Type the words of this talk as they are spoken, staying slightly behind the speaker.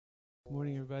Good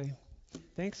morning, everybody.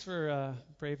 Thanks for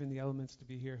braving the elements to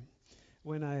be here.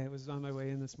 When I was on my way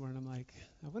in this morning, I'm like,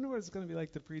 I wonder what it's going to be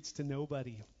like to preach to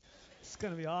nobody. It's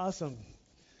going to be awesome.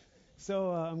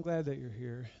 So I'm glad that you're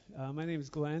here. My name is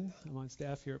Glenn. I'm on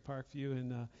staff here at Parkview,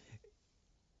 and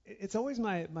it's always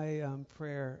my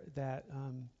prayer that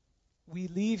we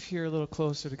leave here a little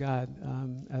closer to God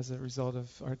as a result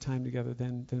of our time together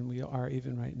than we are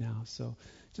even right now. So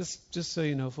just so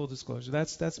you know, full disclosure,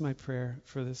 that's my prayer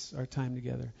for this our time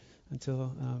together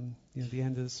until the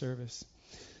end of the service.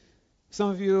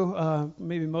 Some of you,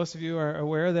 maybe most of you, are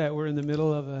aware that we're in the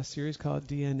middle of a series called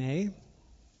DNA.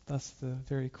 That's the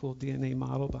very cool DNA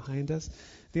model behind us.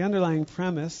 The underlying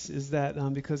premise is that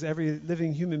because every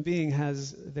living human being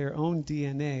has their own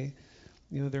DNA,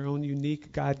 their own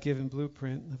unique God-given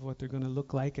blueprint of what they're going to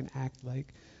look like and act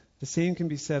like, the same can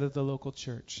be said of the local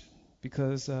church.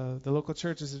 Because the local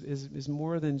church is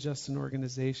more than just an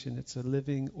organization. It's a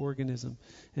living organism.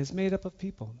 And it's made up of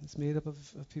people. It's made up of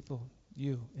people,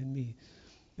 you and me.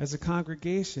 As a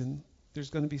congregation, there's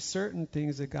going to be certain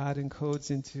things that God encodes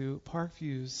into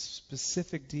Parkview's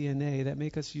specific DNA that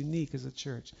make us unique as a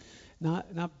church.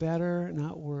 Not better,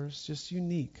 not worse, just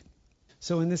unique.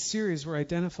 So in this series, we're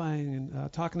identifying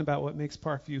and talking about what makes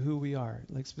Parkview who we are,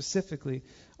 like specifically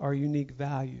our unique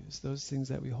values, those things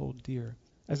that we hold dear.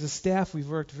 As a staff, we've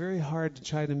worked very hard to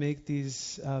try to make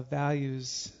these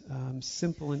values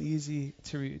simple and easy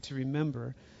to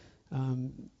remember.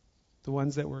 The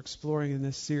ones that we're exploring in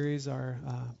this series are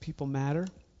people matter,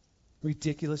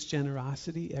 ridiculous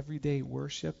generosity, everyday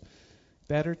worship,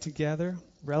 better together,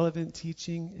 relevant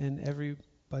teaching, and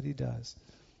everybody does.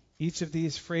 Each of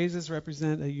these phrases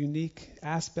represent a unique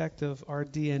aspect of our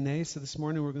DNA. So this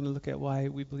morning we're going to look at why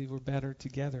we believe we're better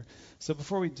together. So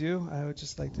before we do, I would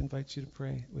just like to invite you to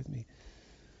pray with me.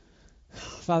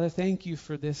 Father, thank you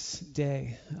for this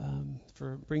day,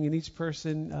 for bringing each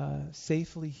person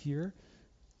safely here.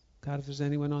 God, if there's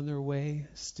anyone on their way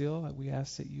still, we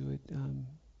ask that you would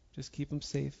just keep them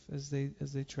safe as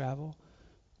they travel.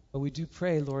 But we do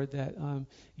pray, Lord, that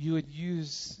you would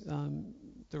use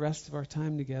the rest of our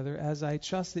time together, as I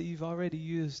trust that you've already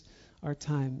used our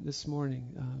time this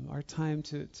morning, our time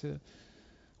to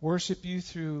worship you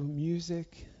through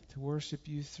music, to worship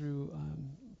you through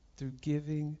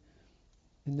giving.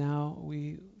 And now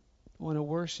we want to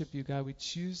worship you, God. We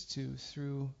choose to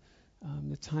through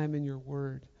the time in your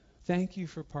word. Thank you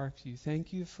for Parkview.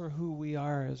 Thank you for who we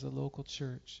are as a local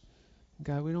church.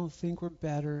 God, we don't think we're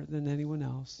better than anyone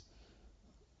else,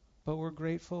 but we're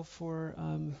grateful for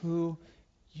who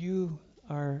you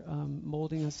are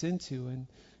molding us into and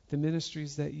the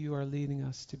ministries that you are leading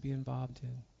us to be involved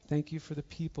in. Thank you for the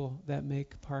people that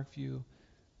make Parkview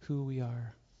who we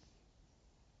are.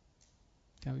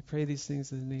 God, we pray these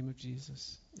things in the name of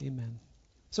Jesus. Amen.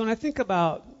 So when I think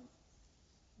about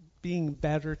being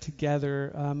better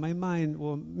together,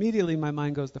 immediately my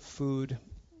mind goes to food.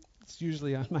 It's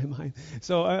usually on my mind.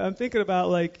 So I'm thinking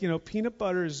about peanut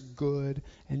butter is good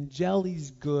and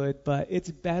jelly's good, but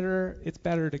it's better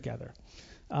together.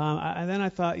 And then I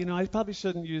thought, I probably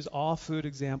shouldn't use all food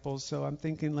examples. So I'm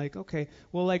thinking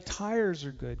tires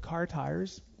are good. Car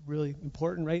tires, really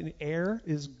important, right? And air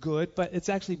is good, but it's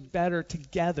actually better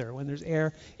together when there's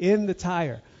air in the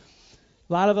tire.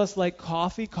 A lot of us like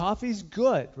coffee. Coffee's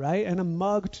good, right? And a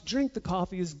mug to drink the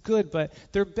coffee is good, but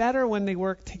they're better when they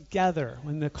work together,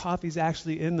 when the coffee's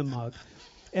actually in the mug.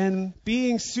 And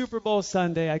being Super Bowl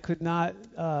Sunday, I could not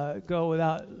go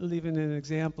without leaving an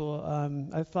example.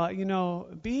 I thought,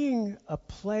 being a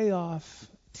playoff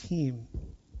team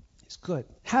is good.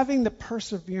 Having the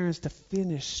perseverance to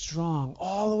finish strong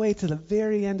all the way to the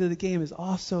very end of the game is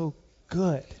also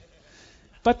good.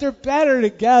 But they're better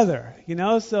together,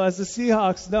 So as the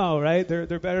Seahawks know, right? They're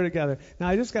better together. Now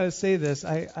I just got to say this.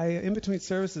 I in between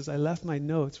services, I left my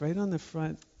notes right on the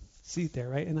front seat there,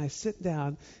 right? And I sit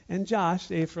down, and Josh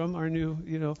Afram, our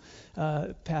new,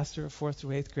 pastor of 4th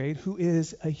through 8th grade, who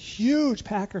is a huge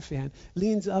Packer fan,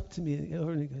 leans up to me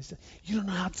and he goes, "You don't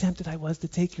know how tempted I was to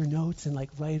take your notes and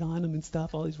write on them and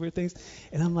stuff, all these weird things."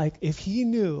 And I'm like, if he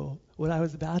knew what I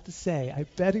was about to say, I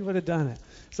bet he would have done it.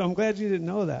 So I'm glad you didn't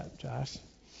know that, Josh.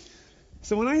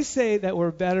 So when I say that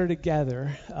we're better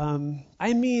together,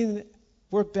 I mean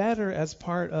we're better as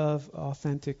part of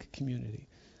authentic community.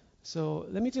 So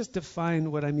let me just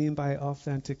define what I mean by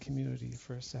authentic community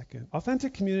for a second.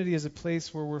 Authentic community is a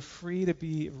place where we're free to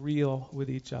be real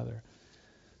with each other.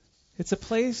 It's a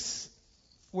place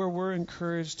where we're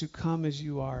encouraged to come as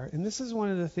you are. And this is one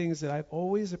of the things that I've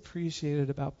always appreciated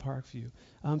about Parkview.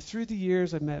 Through the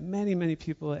years, I've met many, many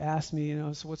people that ask me,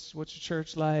 so what's your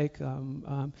church like?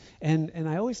 And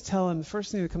I always tell them the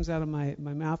first thing that comes out of my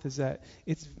mouth is that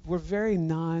we're very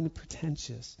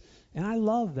non-pretentious. And I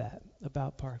love that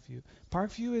about Parkview.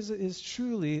 Parkview is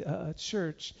truly a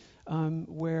church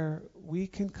where we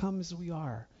can come as we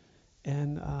are.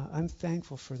 And I'm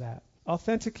thankful for that.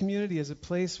 Authentic community is a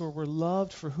place where we're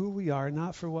loved for who we are,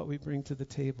 not for what we bring to the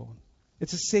table.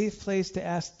 It's a safe place to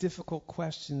ask difficult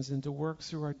questions and to work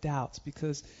through our doubts,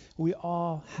 because we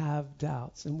all have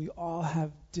doubts and we all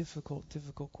have difficult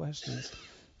questions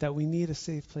that we need a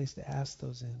safe place to ask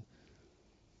those in.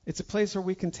 It's a place where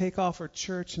we can take off our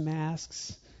church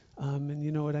masks. And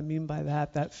you know what I mean by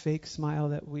that fake smile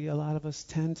that a lot of us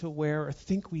tend to wear or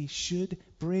think we should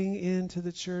bring into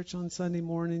the church on Sunday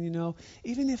morning,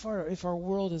 even if our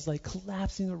world is like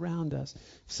collapsing around us,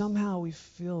 somehow we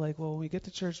feel like, well, when we get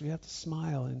to church, we have to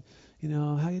smile and,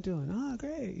 how you doing? Oh,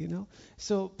 great,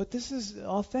 So, but this is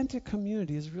authentic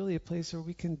community is really a place where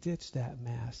we can ditch that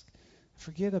mask,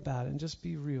 forget about it, and just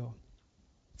be real.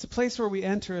 It's a place where we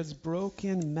enter as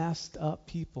broken, messed up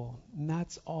people, and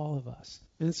that's all of us.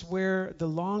 And it's where the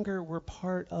longer we're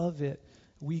part of it,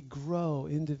 we grow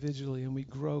individually and we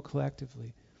grow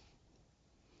collectively.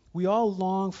 We all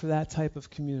long for that type of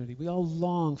community. We all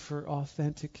long for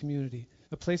authentic community,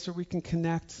 a place where we can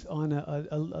connect on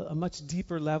a much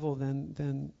deeper level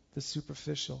than the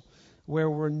superficial,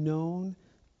 where we're known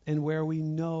and where we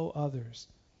know others,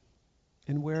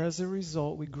 and where as a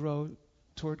result we grow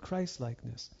toward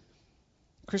Christ-likeness.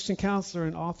 Christian counselor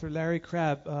and author Larry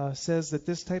Crabb says that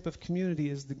this type of community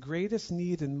is the greatest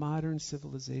need in modern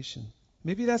civilization.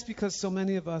 Maybe that's because so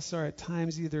many of us are at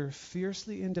times either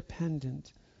fiercely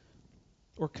independent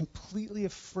or completely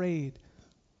afraid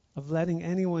of letting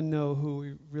anyone know who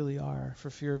we really are for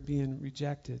fear of being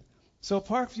rejected. So at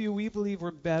Parkview, we believe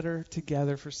we're better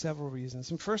together for several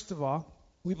reasons. And first of all,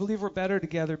 we believe we're better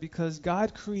together because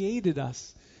God created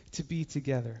us to be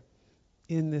together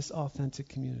in this authentic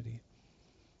community.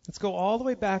 Let's go all the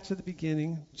way back to the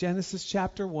beginning, Genesis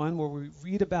chapter 1, where we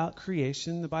read about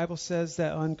creation. The Bible says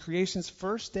that on creation's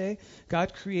first day,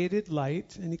 God created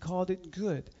light, and he called it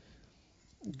good.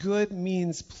 Good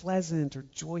means pleasant or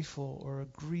joyful or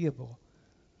agreeable.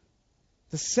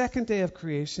 The second day of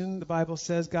creation, the Bible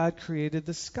says God created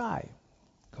the sky,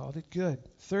 called it good.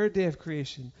 Third day of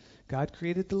creation, God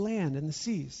created the land and the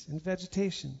seas and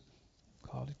vegetation,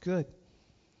 called it good.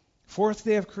 Fourth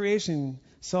day of creation,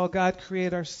 saw God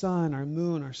create our sun, our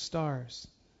moon, our stars,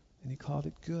 and he called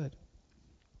it good.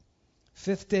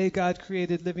 Fifth day, God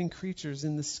created living creatures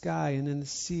in the sky and in the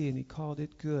sea, and he called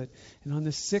it good. And on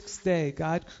the sixth day,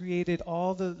 God created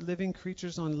all the living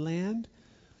creatures on land,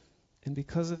 and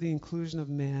because of the inclusion of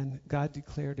man, God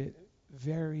declared it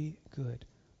very good.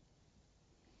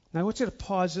 Now I want you to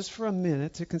pause just for a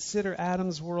minute to consider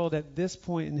Adam's world at this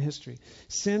point in history.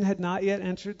 Sin had not yet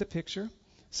entered the picture.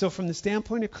 So from the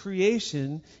standpoint of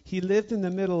creation, he lived in the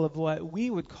middle of what we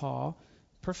would call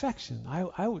perfection.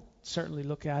 I would certainly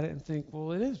look at it and think,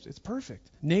 well, it's perfect.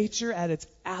 Nature at its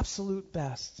absolute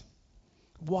best.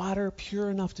 Water pure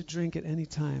enough to drink at any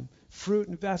time. Fruit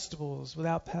and vegetables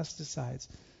without pesticides.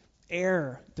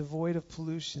 Air devoid of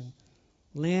pollution.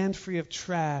 Land free of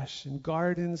trash and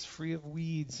gardens free of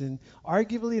weeds. And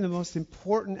arguably the most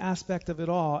important aspect of it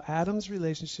all, Adam's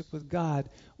relationship with God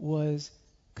was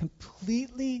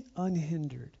completely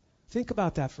unhindered. Think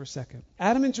about that for a second.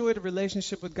 Adam enjoyed a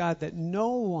relationship with God that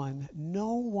no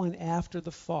one after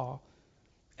the fall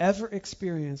ever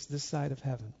experienced this side of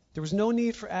heaven. There was no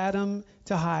need for Adam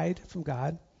to hide from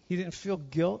God. He didn't feel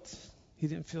guilt. He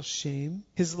didn't feel shame.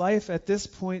 His life at this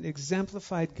point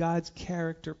exemplified God's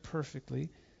character perfectly.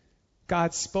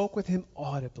 God spoke with him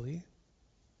audibly,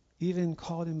 even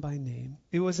called him by name.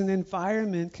 It was an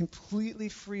environment completely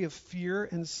free of fear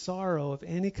and sorrow of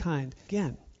any kind.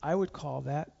 Again, I would call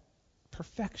that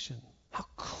perfection. How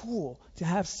cool to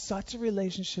have such a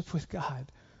relationship with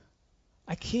God.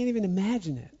 I can't even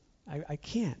imagine it. I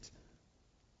can't.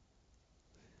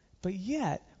 But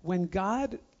yet, when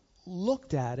God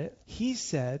looked at it, he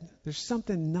said, there's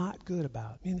something not good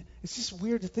about it. I mean, it's just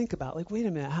weird to think about. Like, wait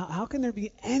a minute, how can there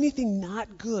be anything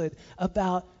not good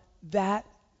about that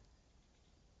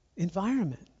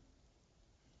environment?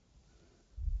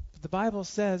 But the Bible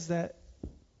says that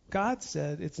God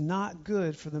said it's not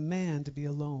good for the man to be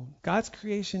alone. God's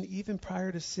creation, even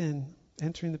prior to sin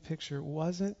entering the picture,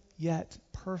 wasn't yet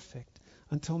perfect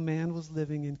until man was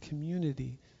living in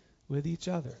community with each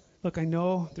other. Look, I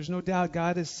know there's no doubt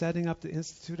God is setting up the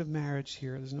institute of marriage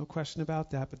here. There's no question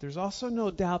about that. But there's also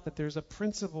no doubt that there's a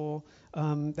principle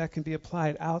that can be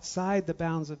applied outside the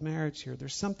bounds of marriage here.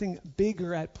 There's something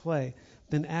bigger at play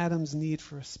than Adam's need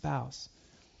for a spouse.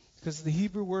 Because the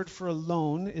Hebrew word for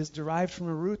alone is derived from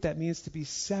a root that means to be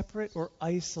separate or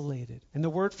isolated. And the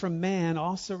word for man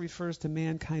also refers to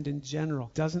mankind in general.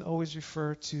 It doesn't always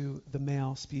refer to the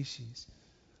male species.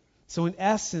 So in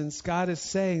essence, God is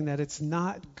saying that it's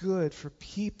not good for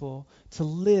people to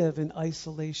live in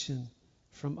isolation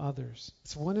from others.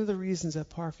 It's one of the reasons at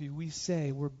Parkview we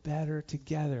say we're better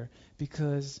together,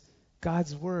 because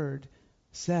God's word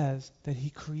says that he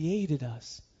created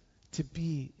us to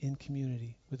be in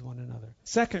community with one another.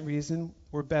 Second reason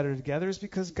we're better together is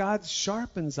because God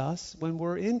sharpens us when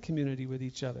we're in community with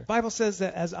each other. The Bible says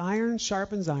that as iron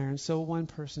sharpens iron, so one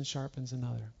person sharpens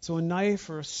another. So a knife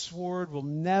or a sword will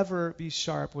never be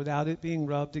sharp without it being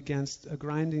rubbed against a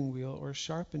grinding wheel or a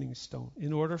sharpening stone.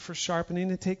 In order for sharpening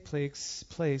to take place,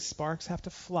 sparks have to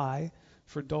fly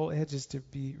for dull edges to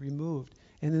be removed.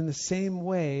 And in the same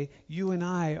way, you and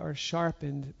I are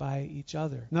sharpened by each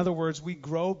other. In other words, we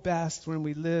grow best when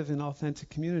we live in authentic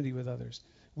community with others.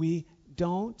 We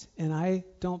don't, and I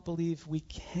don't believe we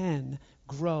can,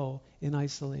 grow in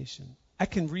isolation. I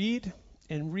can read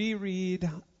and reread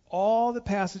all the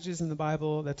passages in the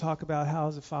Bible that talk about how,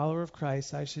 as a follower of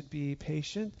Christ, I should be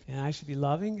patient, and I should be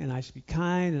loving, and I should be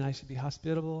kind, and I should be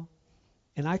hospitable.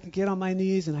 And I could get on my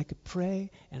knees, and I could pray,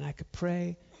 and I could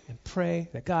pray, and pray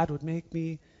that God would make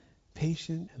me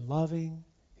patient and loving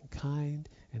and kind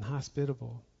and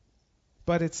hospitable.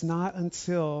 But it's not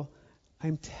until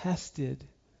I'm tested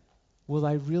will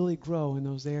I really grow in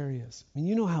those areas. I mean,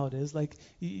 you know how it is. Like,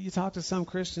 you talk to some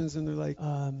Christians and they're like,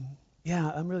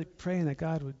 yeah, I'm really praying that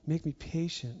God would make me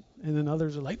patient. And then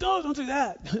others are like, no, don't do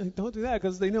that. Don't do that,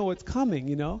 because they know what's coming,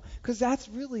 Because that's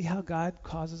really how God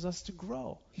causes us to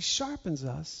grow. He sharpens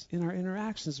us in our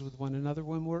interactions with one another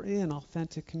when we're in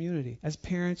authentic community. As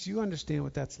parents, you understand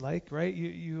what that's like, right?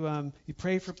 You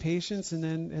pray for patience, and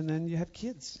then you have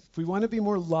kids. If we want to be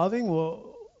more loving,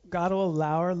 well, God will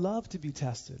allow our love to be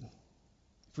tested.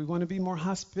 If we want to be more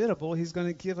hospitable, he's going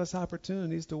to give us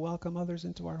opportunities to welcome others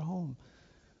into our home.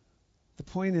 The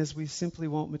point is, we simply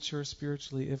won't mature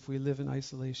spiritually if we live in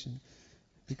isolation,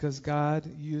 because God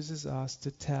uses us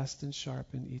to test and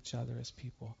sharpen each other as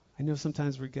people. I know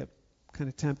sometimes we get kind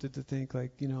of tempted to think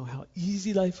like, how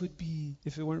easy life would be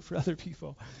if it weren't for other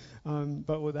people.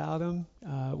 But without them,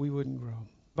 we wouldn't grow.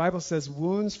 The Bible says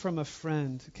wounds from a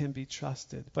friend can be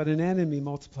trusted, but an enemy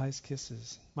multiplies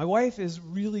kisses. My wife is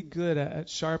really good at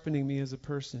sharpening me as a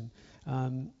person.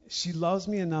 She loves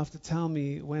me enough to tell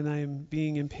me when I'm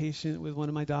being impatient with one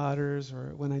of my daughters,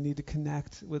 or when I need to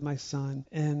connect with my son.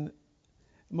 And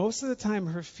most of the time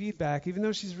her feedback, even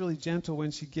though she's really gentle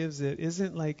when she gives it,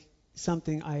 isn't like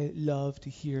something I love to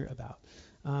hear about.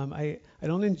 I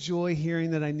don't enjoy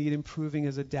hearing that I need improving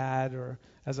as a dad or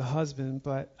as a husband,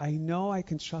 but I know I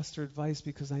can trust her advice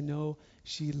because I know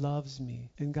she loves me.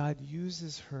 And God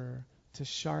uses her to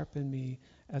sharpen me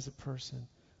as a person,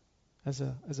 as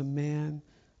a man,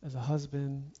 as a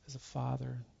husband, as a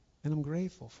father. And I'm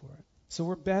grateful for it. So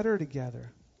we're better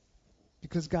together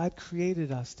because God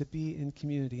created us to be in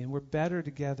community, and we're better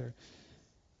together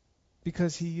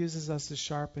because he uses us to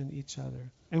sharpen each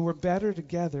other. And we're better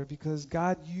together because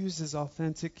God uses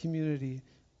authentic community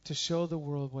to show the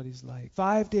world what he's like.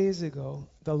 5 days ago,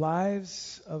 the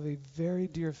lives of a very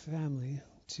dear family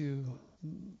to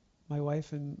my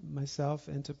wife and myself,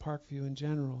 and to Parkview in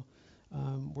general,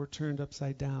 were turned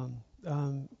upside down.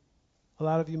 A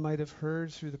lot of you might have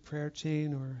heard through the prayer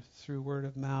chain or through word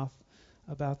of mouth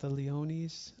about the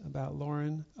Leones, about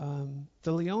Lauren.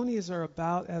 The Leones are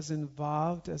about as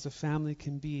involved as a family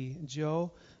can be.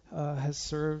 Joe has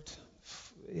served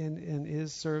and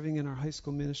is serving in our high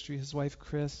school ministry. His wife,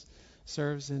 Chris,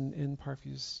 serves in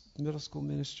Parkview's middle school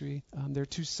ministry. Their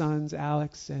two sons,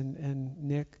 Alex and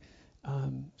Nick,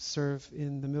 serve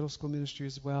in the middle school ministry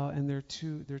as well. And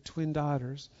their twin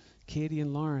daughters, Katie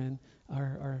and Lauren,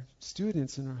 are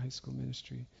students in our high school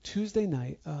ministry. Tuesday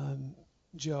night,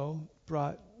 Joe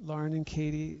brought Lauren and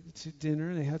Katie to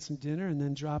dinner. They had some dinner and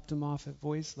then dropped them off at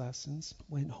voice lessons,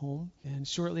 went home. And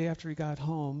shortly after he got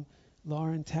home,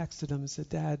 Lauren texted him and said,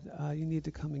 Dad, you need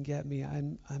to come and get me.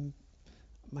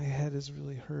 My head is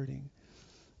really hurting.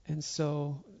 And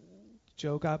so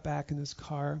Joe got back in his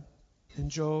car and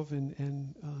drove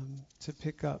and to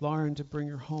pick up Lauren to bring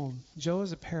her home. Joe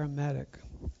is a paramedic.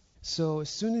 So as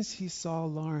soon as he saw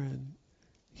Lauren,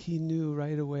 he knew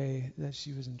right away that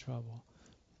she was in trouble.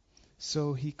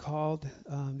 So he called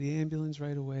the ambulance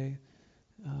right away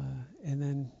and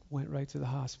then went right to the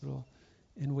hospital.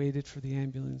 and waited for the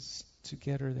ambulance to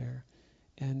get her there.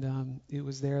 And it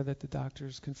was there that the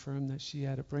doctors confirmed that she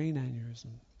had a brain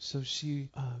aneurysm. So she,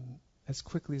 as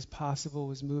quickly as possible,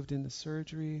 was moved into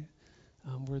surgery,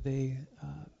 where they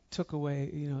took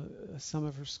away, some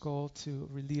of her skull to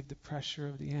relieve the pressure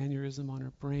of the aneurysm on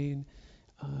her brain.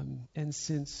 And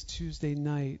since Tuesday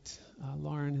night,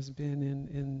 Lauren has been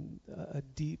in a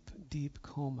deep, deep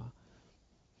coma.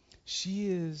 She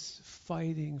is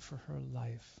fighting for her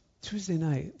life. Tuesday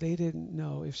night, they didn't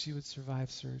know if she would survive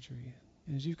surgery.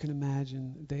 And as you can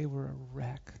imagine, they were a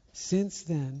wreck. Since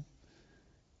then,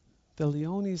 the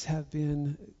Leones have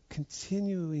been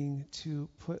continuing to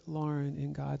put Lauren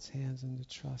in God's hands and to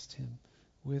trust Him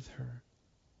with her.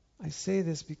 I say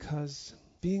this because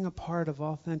being a part of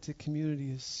authentic community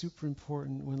is super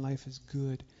important when life is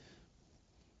good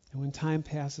and when time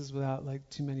passes without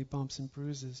too many bumps and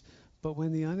bruises. But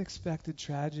when the unexpected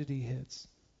tragedy hits,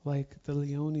 like the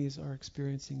Leones are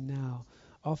experiencing now,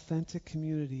 authentic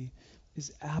community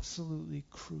is absolutely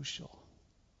crucial.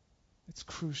 It's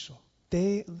crucial.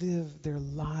 They live their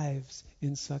lives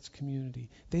in such community.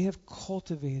 They have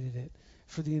cultivated it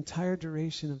for the entire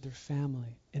duration of their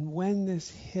family. And when this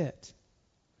hit,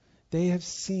 they have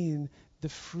seen the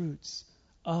fruits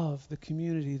of the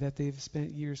community that they've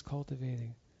spent years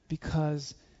cultivating,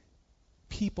 because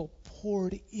people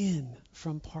poured in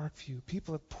from Parkview.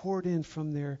 People have poured in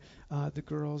from the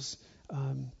girls'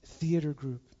 theater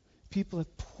group. People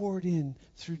have poured in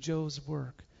through Joe's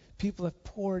work. People have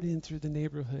poured in through the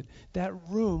neighborhood. That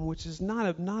room, which is not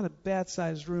a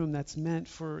bad-sized room that's meant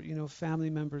for family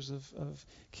members of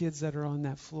kids that are on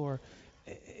that floor,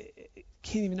 it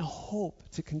can't even hope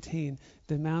to contain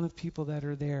the amount of people that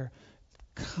are there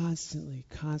constantly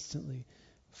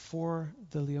for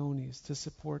the Leones, to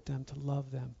support them, to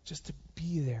love them, just to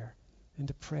be there and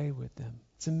to pray with them.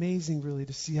 It's amazing, really,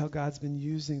 to see how God's been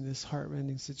using this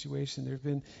heart-rending situation. There have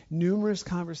been numerous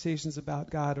conversations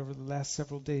about God over the last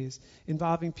several days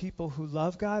involving people who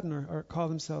love God and or call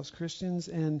themselves Christians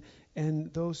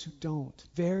and those who don't.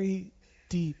 Very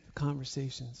deep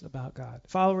conversations about God.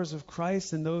 Followers of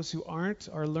Christ and those who aren't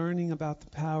are learning about the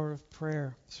power of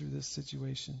prayer through this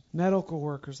situation. Medical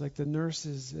workers like the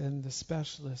nurses and the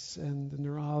specialists and the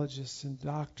neurologists and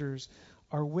doctors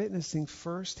are witnessing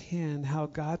firsthand how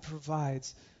God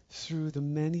provides through the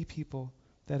many people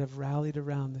that have rallied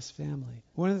around this family.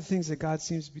 One of the things that God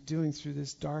seems to be doing through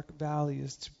this dark valley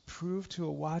is to prove to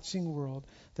a watching world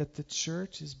that the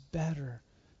church is better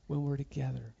when we're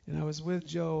together. And I was with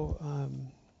Joe, I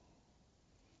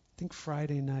think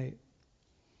Friday night.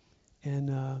 And,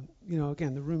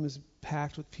 again, the room is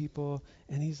packed with people.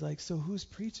 And he's like, so who's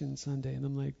preaching Sunday? And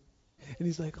I'm like, and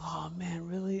he's like, oh, man,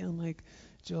 really? I'm like,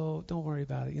 Joe, don't worry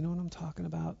about it. You know what I'm talking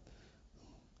about?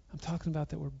 I'm talking about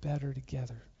that we're better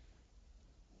together.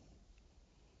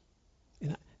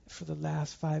 And for the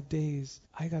last 5 days,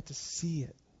 I got to see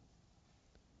it.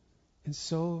 And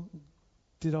so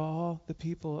did all the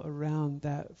people around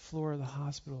that floor of the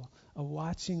hospital. A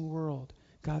watching world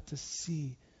got to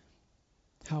see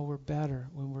how we're better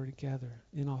when we're together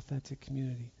in authentic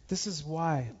community. This is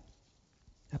why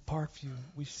at Parkview,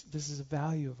 this is a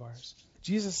value of ours.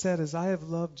 Jesus said, as I have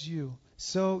loved you,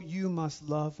 so you must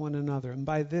love one another. And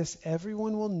by this,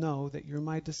 everyone will know that you're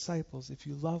my disciples if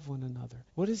you love one another.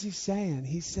 What is he saying?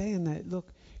 He's saying that,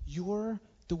 look,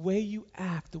 the way you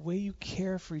act, the way you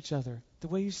care for each other, the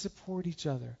way you support each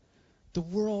other, the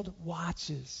world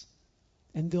watches.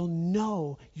 And they'll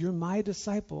know you're my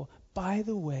disciple by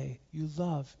the way you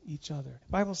love each other.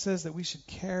 The Bible says that we should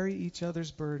carry each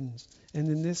other's burdens. And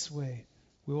in this way,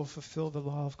 we will fulfill the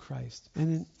law of Christ. And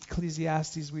in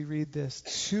Ecclesiastes, we read this: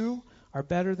 2 are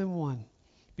better than 1,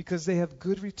 because they have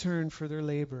good return for their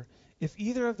labor. If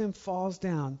either of them falls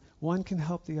down, one can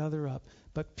help the other up.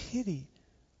 But pity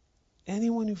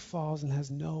anyone who falls and has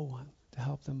no one to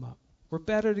help them up. We're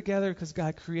better together because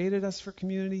God created us for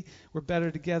community. We're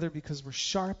better together because we're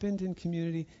sharpened in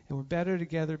community. And we're better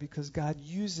together because God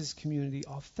uses community,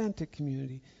 authentic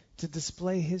community, to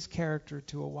display His character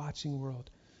to a watching world.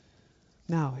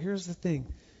 Now, here's the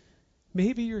thing.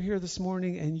 Maybe you're here this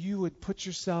morning and you would put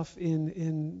yourself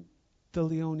in the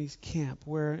Leones camp,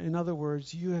 where, in other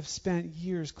words, you have spent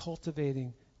years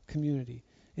cultivating community.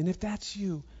 And if that's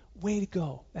you, way to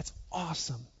go. That's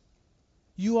awesome.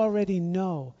 You already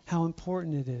know how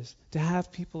important it is to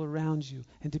have people around you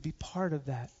and to be part of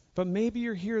that. But maybe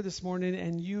you're here this morning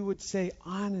and you would say,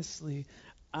 honestly,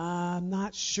 I'm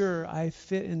not sure I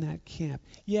fit in that camp.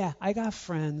 Yeah, I got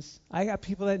friends. I got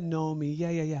people that know me.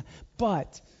 Yeah.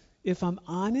 But if I'm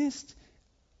honest,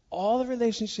 all the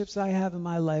relationships I have in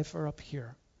my life are up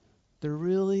here. They're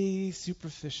really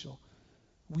superficial.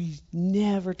 we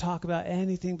never talk about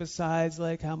anything besides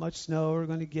like how much snow we're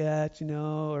going to get,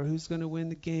 or who's going to win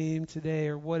the game today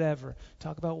or whatever.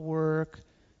 Talk about work.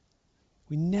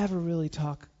 We never really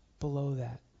talk below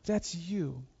that. If that's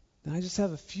you, then I just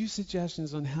have a few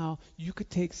suggestions on how you could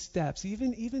take steps,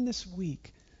 even this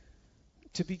week,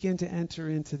 to begin to enter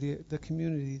into the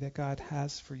community that God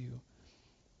has for you.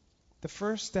 The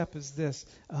first step is this: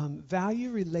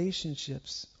 value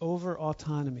relationships over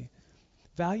autonomy.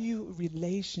 Value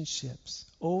relationships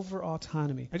over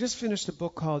autonomy. I just finished a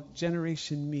book called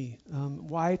Generation Me,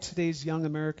 Why Today's Young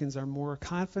Americans Are More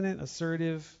Confident,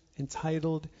 Assertive,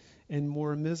 Entitled, and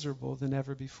More Miserable Than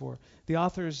Ever Before. The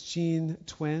author is Jean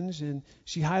Twenge, and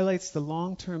she highlights the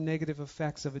long-term negative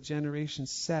effects of a generation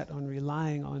set on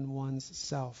relying on one's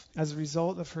self. As a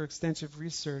result of her extensive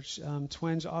research,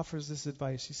 Twenge offers this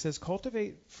advice. She says,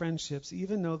 cultivate friendships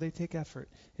even though they take effort,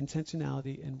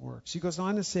 intentionality, and work. She goes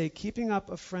on to say, keeping up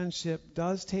a friendship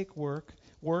does take work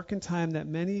and time that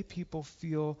many people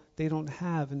feel they don't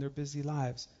have in their busy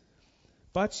lives.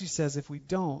 But, she says, if we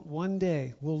don't, one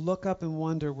day we'll look up and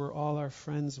wonder where all our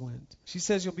friends went. She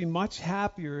says you'll be much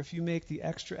happier if you make the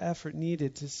extra effort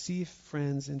needed to see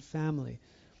friends and family.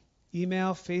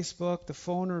 Email, Facebook, the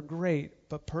phone are great,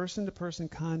 but person-to-person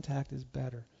contact is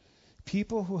better.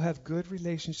 People who have good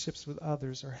relationships with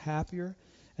others are happier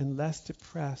and less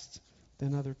depressed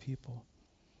than other people.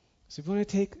 So if you want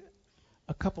to take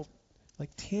a couple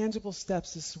tangible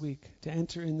steps this week to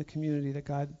enter in the community that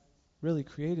God really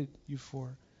created you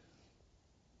for,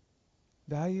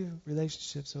 value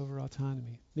relationships over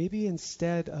autonomy. Maybe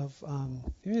instead of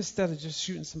just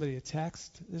shooting somebody a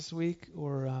text this week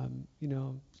or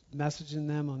messaging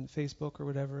them on Facebook or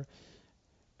whatever,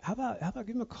 how about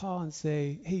give them a call and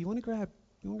say, hey, you want to grab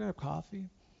coffee,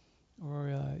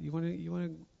 or you want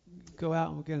to go out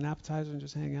and we'll get an appetizer and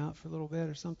just hang out for a little bit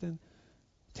or something.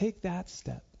 Take that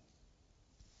step.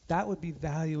 That would be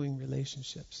valuing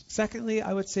relationships. Secondly,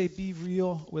 I would say be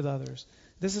real with others.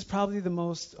 This is probably the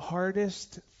most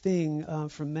hardest thing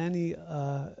for many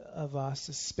of us,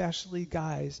 especially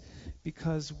guys,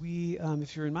 because we,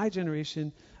 if you're in my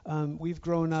generation, we've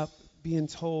grown up being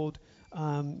told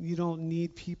you don't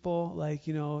need people,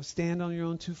 stand on your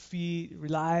own 2 feet,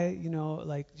 rely,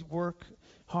 work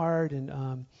hard,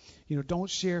 and don't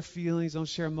share feelings, don't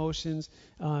share emotions.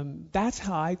 That's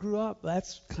how I grew up.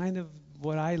 That's kind of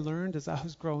what I learned as I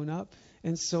was growing up.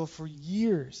 And so for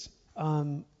years,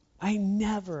 I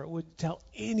never would tell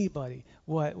anybody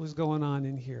what was going on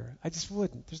in here. I just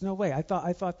wouldn't. There's no way. I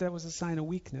thought that was a sign of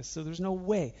weakness. So there's no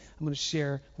way I'm going to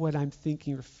share what I'm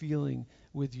thinking or feeling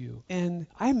with you. And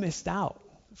I missed out.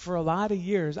 For a lot of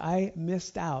years, I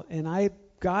missed out. And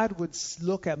God would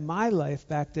look at my life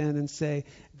back then and say,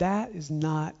 that is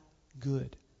not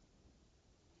good.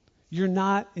 You're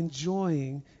not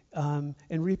enjoying and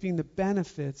reaping the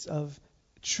benefits of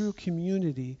true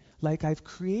community like I've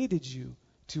created you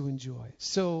to enjoy.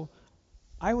 So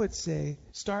I would say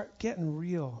start getting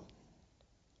real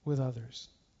with others.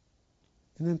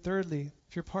 And then thirdly,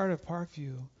 if you're part of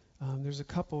Parkview, there's a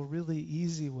couple really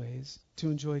easy ways to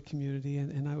enjoy community,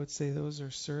 and I would say those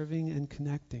are serving and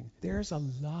connecting. There's a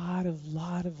lot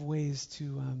of ways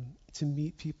to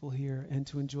meet people here and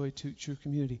to enjoy true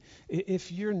community.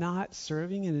 If you're not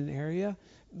serving in an area,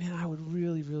 man, I would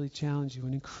really, really challenge you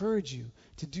and encourage you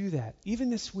to do that. Even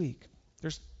this week,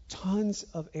 there's tons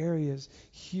of areas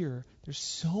here. There's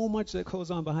so much that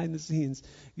goes on behind the scenes.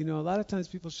 A lot of times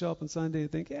people show up on Sunday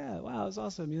and think, yeah, wow, it was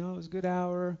awesome. It was a good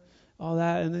hour, all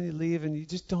that, and then you leave and you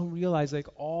just don't realize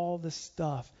all the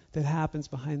stuff that happens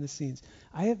behind the scenes.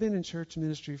 I have been in church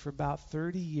ministry for about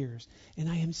 30 years, and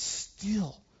I am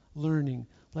still learning,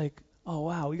 oh,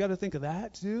 wow, we got to think of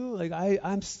that too?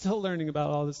 I'm still learning about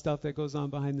all the stuff that goes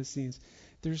on behind the scenes.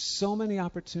 There's so many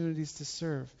opportunities to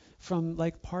serve, from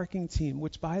parking team,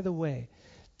 which, by the way,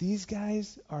 these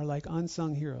guys are like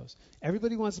unsung heroes.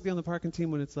 Everybody wants to be on the parking team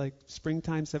when it's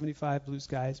springtime, 75, blue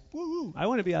skies. Woo-hoo, I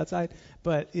want to be outside.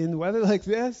 But in weather like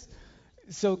this,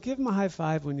 so give them a high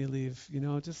five when you leave.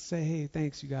 Just say, hey,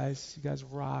 thanks, you guys. You guys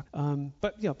rock.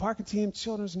 But parking team,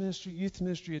 children's ministry, youth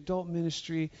ministry, adult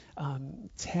ministry,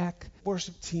 tech,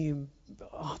 worship team.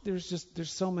 There's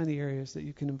so many areas that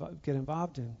you can get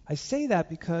involved in. I say that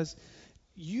because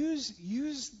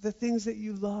use the things that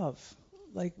you love.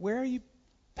 Where are you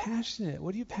passionate?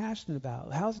 What are you passionate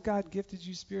about? How's God gifted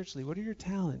you spiritually? What are your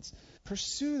talents?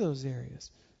 Pursue those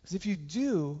areas. Because if you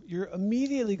do, you're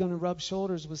immediately going to rub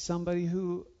shoulders with somebody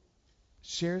who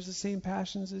shares the same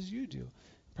passions as you do,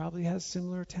 probably has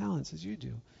similar talents as you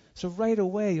do. So right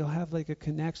away, you'll have a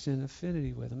connection,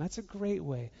 affinity with them. That's a great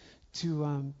way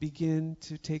to begin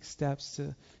to take steps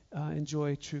to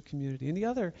enjoy true community. And the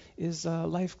other is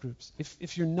life groups.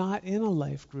 If you're not in a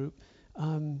life group,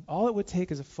 all it would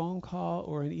take is a phone call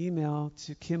or an email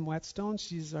to Kim Whetstone.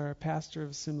 She's our pastor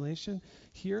of assimilation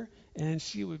here, and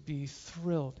she would be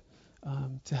thrilled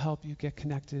to help you get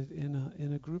connected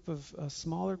in a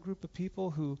smaller group of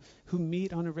people who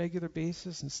meet on a regular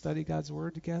basis and study God's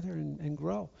Word together and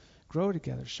grow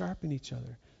together, sharpen each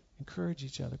other, encourage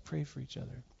each other, pray for each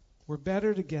other. We're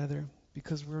better together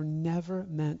because we're never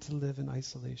meant to live in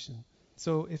isolation.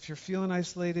 So if you're feeling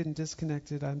isolated and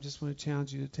disconnected, I just want to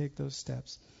challenge you to take those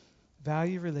steps.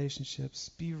 Value relationships,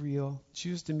 be real,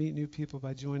 choose to meet new people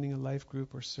by joining a life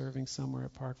group or serving somewhere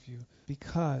at Parkview,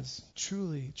 because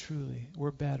truly, truly,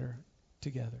 we're better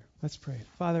together. Let's pray.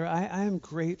 Father, I am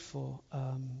grateful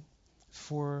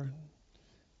for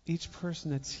each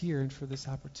person that's here and for this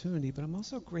opportunity, but I'm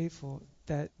also grateful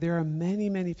that there are many,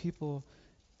 many people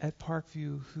at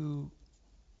Parkview who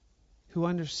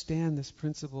understand this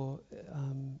principle.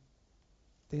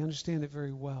 They understand it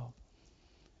very well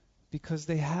because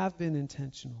they have been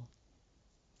intentional.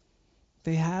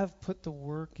 They have put the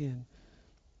work in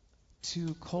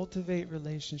to cultivate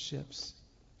relationships,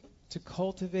 to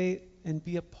cultivate and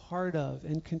be a part of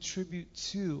and contribute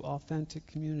to authentic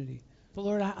community. But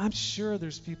Lord, I'm sure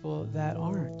there's people that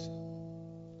aren't,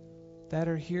 that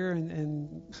are here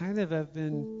and kind of have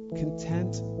been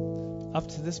content up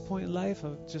to this point in life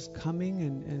of just coming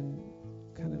and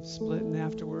kind of splitting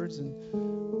afterwards and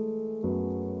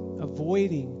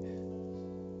avoiding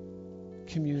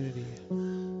community.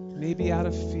 Maybe out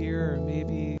of fear, or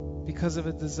maybe because of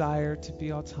a desire to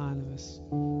be autonomous.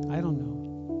 I don't know.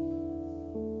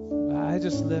 I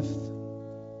just lift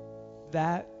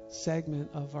that segment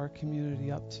of our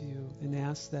community up to you and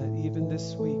ask that even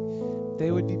this week they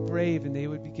would be brave and they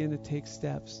would begin to take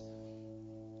steps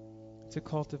to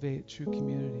cultivate true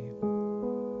community.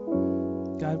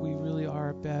 God, we really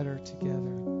are better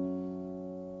together.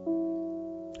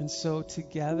 And so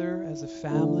together as a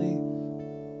family,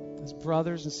 as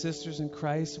brothers and sisters in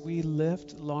Christ, we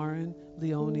lift Lauren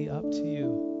Leone up to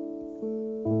you.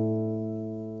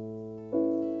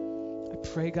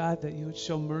 Pray, God, that you would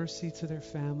show mercy to their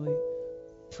family.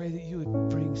 Pray that you would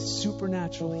bring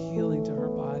supernatural healing to her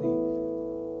body.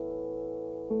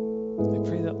 I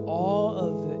pray that all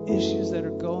of the issues that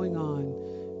are going on,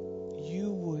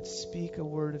 you would speak a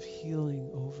word of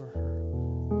healing over her.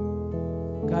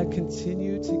 God,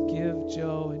 continue to give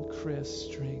Joe and Chris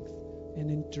strength and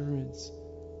endurance.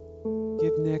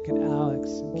 Give Nick and Alex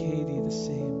and Katie the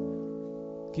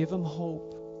same. Give them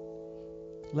hope.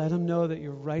 Let them know that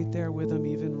you're right there with them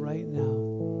even right now.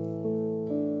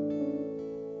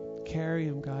 Carry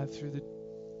them, God, through the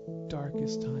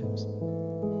darkest times.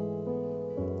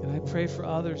 And I pray for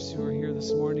others who are here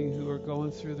this morning who are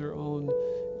going through their own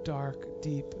dark,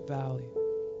 deep valley,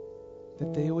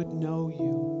 that they would know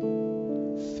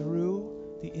you through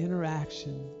the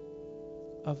interaction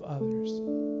of others.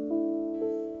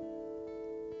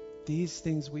 These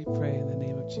things we pray in the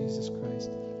name of Jesus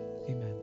Christ. Amen.